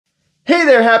Hey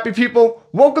there, happy people!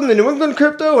 Welcome to New England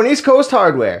Crypto and East Coast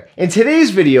Hardware. In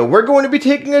today's video, we're going to be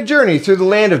taking a journey through the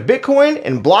land of Bitcoin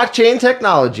and blockchain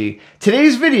technology.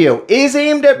 Today's video is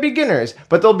aimed at beginners,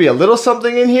 but there'll be a little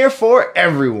something in here for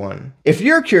everyone. If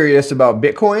you're curious about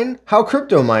Bitcoin, how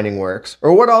crypto mining works,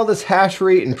 or what all this hash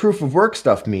rate and proof of work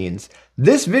stuff means,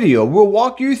 this video will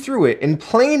walk you through it in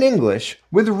plain English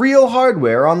with real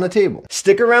hardware on the table.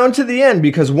 Stick around to the end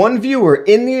because one viewer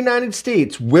in the United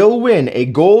States will win a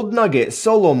gold nugget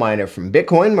solo miner from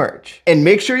Bitcoin merch. And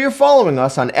make sure you're following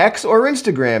us on X or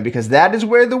Instagram because that is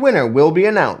where the winner will be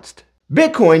announced.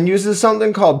 Bitcoin uses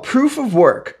something called proof of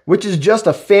work, which is just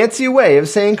a fancy way of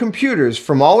saying computers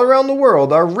from all around the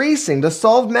world are racing to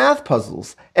solve math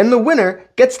puzzles, and the winner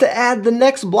gets to add the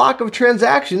next block of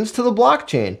transactions to the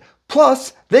blockchain.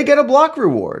 Plus, they get a block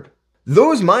reward.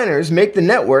 Those miners make the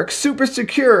network super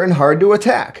secure and hard to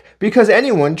attack, because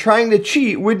anyone trying to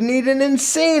cheat would need an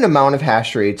insane amount of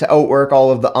hash rate to outwork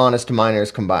all of the honest miners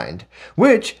combined,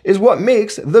 which is what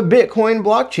makes the Bitcoin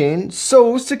blockchain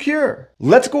so secure.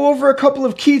 Let's go over a couple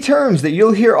of key terms that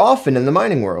you'll hear often in the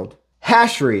mining world.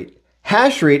 Hash rate.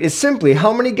 Hash rate is simply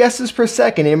how many guesses per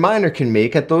second a miner can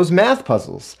make at those math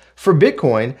puzzles. For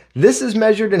Bitcoin, this is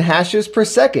measured in hashes per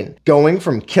second, going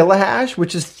from kilohash,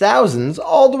 which is thousands,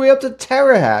 all the way up to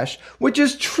terahash, which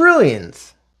is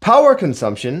trillions. Power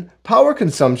consumption. Power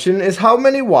consumption is how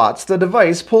many watts the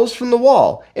device pulls from the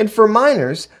wall. And for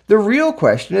miners, the real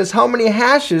question is how many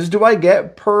hashes do I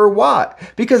get per watt?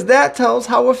 Because that tells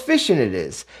how efficient it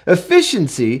is.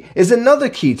 Efficiency is another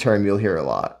key term you'll hear a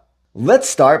lot. Let's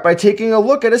start by taking a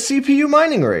look at a CPU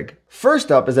mining rig. First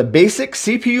up is a basic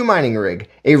CPU mining rig,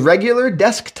 a regular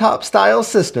desktop style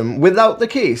system without the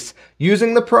case,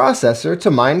 using the processor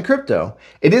to mine crypto.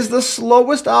 It is the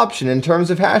slowest option in terms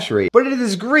of hash rate, but it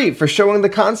is great for showing the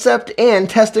concept and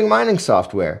testing mining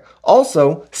software.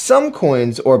 Also, some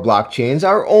coins or blockchains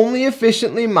are only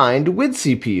efficiently mined with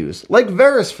CPUs, like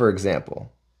Verus for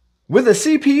example. With a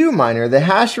CPU miner, the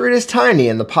hash rate is tiny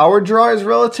and the power draw is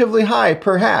relatively high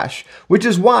per hash, which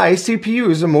is why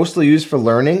CPUs are mostly used for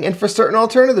learning and for certain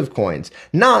alternative coins,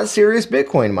 not serious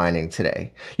Bitcoin mining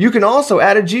today. You can also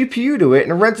add a GPU to it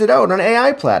and rent it out on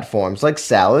AI platforms like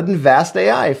Salad and Vast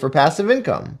AI for passive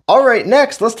income. Alright,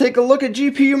 next let's take a look at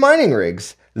GPU mining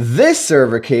rigs. This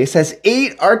server case has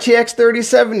 8 RTX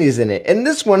 3070s in it, and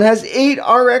this one has 8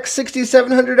 RX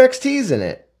 6700 XTs in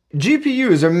it.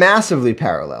 GPUs are massively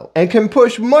parallel and can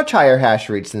push much higher hash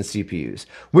rates than CPUs,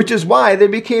 which is why they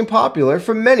became popular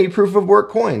for many proof-of-work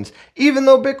coins, even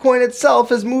though Bitcoin itself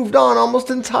has moved on almost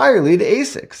entirely to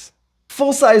ASICs.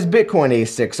 Full-size Bitcoin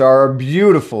ASICs are a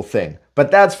beautiful thing,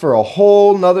 but that's for a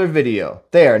whole nother video.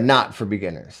 They are not for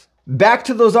beginners. Back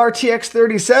to those RTX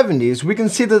 3070s, we can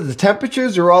see that the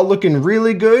temperatures are all looking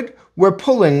really good. We're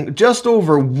pulling just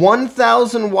over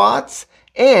 1,000 watts,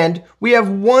 and we have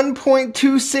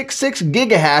 1.266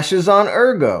 gigahashes on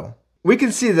Ergo. We can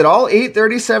see that all 8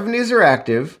 3070s are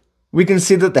active. We can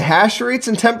see that the hash rates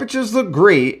and temperatures look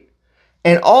great.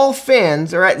 And all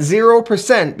fans are at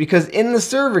 0% because in the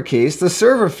server case, the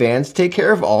server fans take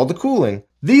care of all the cooling.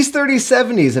 These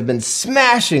 3070s have been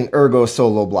smashing Ergo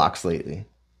solo blocks lately.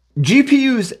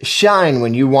 GPUs shine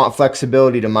when you want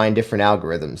flexibility to mine different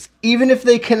algorithms, even if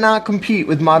they cannot compete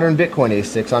with modern Bitcoin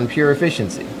ASICs on pure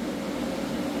efficiency.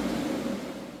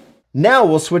 Now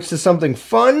we'll switch to something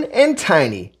fun and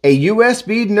tiny, a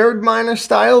USB nerd miner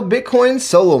style Bitcoin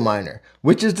solo miner,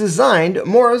 which is designed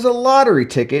more as a lottery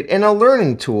ticket and a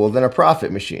learning tool than a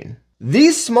profit machine.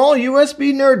 These small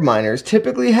USB nerd miners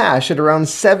typically hash at around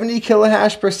 70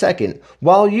 kilohash per second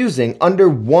while using under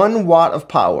 1 watt of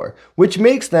power, which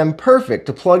makes them perfect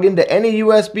to plug into any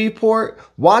USB port,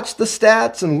 watch the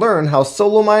stats, and learn how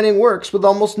solo mining works with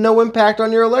almost no impact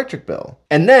on your electric bill.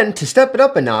 And then, to step it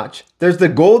up a notch, there's the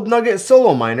Gold Nugget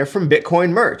Solo Miner from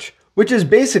Bitcoin merch, which is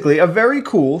basically a very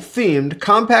cool, themed,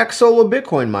 compact solo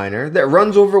Bitcoin miner that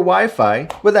runs over Wi-Fi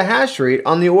with a hash rate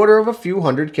on the order of a few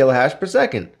hundred kilohash per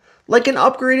second. Like an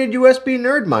upgraded USB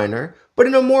nerd miner, but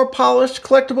in a more polished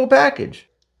collectible package.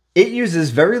 It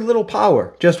uses very little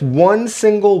power, just 1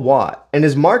 single watt, and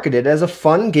is marketed as a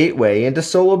fun gateway into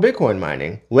solo Bitcoin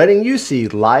mining, letting you see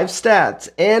live stats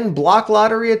and block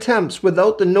lottery attempts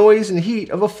without the noise and heat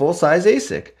of a full-size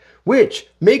ASIC, which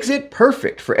makes it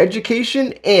perfect for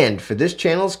education and for this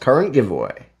channel's current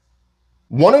giveaway.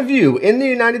 One of you in the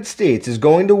United States is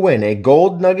going to win a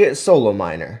Gold Nugget Solo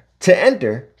Miner. To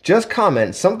enter, just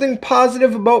comment something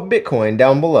positive about Bitcoin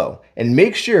down below, and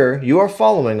make sure you are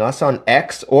following us on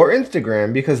X or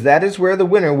Instagram because that is where the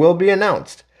winner will be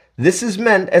announced. This is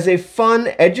meant as a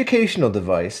fun educational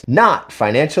device, not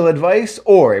financial advice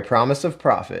or a promise of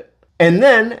profit. And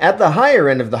then, at the higher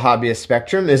end of the hobbyist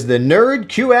spectrum is the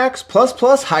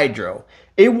NerdQaxe++ Hydro,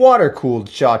 a water-cooled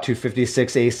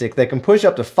SHA-256 ASIC that can push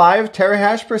up to 5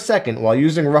 terahash per second while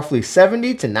using roughly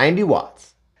 70 to 90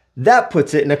 watts. That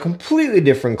puts it in a completely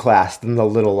different class than the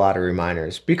little lottery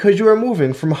miners, because you are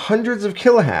moving from hundreds of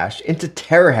kilohash into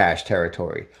terahash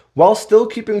territory, while still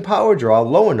keeping power draw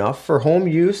low enough for home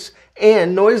use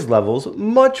and noise levels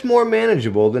much more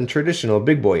manageable than traditional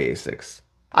big boy ASICs.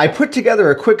 I put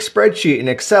together a quick spreadsheet in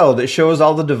Excel that shows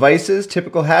all the devices,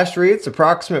 typical hash rates,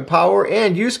 approximate power,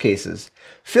 and use cases.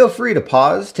 Feel free to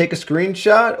pause, take a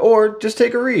screenshot, or just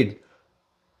take a read.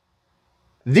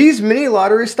 These mini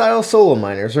lottery style solo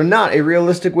miners are not a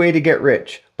realistic way to get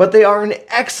rich, but they are an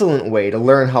excellent way to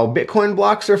learn how Bitcoin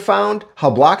blocks are found,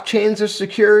 how blockchains are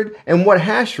secured, and what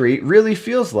hash rate really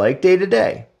feels like day to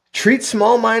day. Treat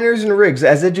small miners and rigs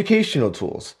as educational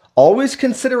tools. Always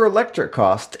consider electric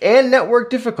costs and network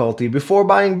difficulty before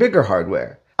buying bigger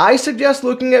hardware. I suggest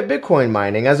looking at Bitcoin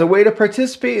mining as a way to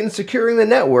participate in securing the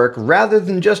network rather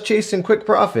than just chasing quick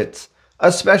profits,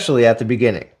 especially at the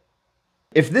beginning.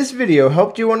 If this video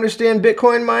helped you understand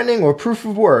Bitcoin mining or proof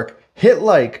of work, hit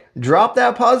like, drop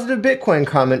that positive Bitcoin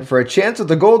comment for a chance at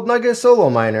the Gold Nugget Solo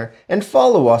Miner, and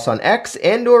follow us on X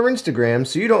and/or Instagram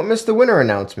so you don't miss the winner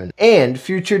announcement and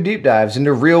future deep dives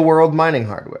into real-world mining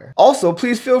hardware. Also,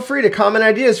 please feel free to comment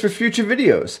ideas for future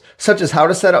videos, such as how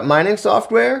to set up mining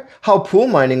software, how pool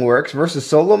mining works versus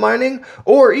solo mining,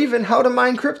 or even how to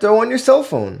mine crypto on your cell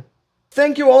phone.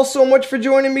 Thank you all so much for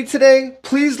joining me today.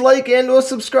 Please like and/or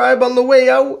subscribe on the way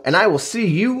out, and I will see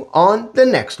you on the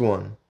next one.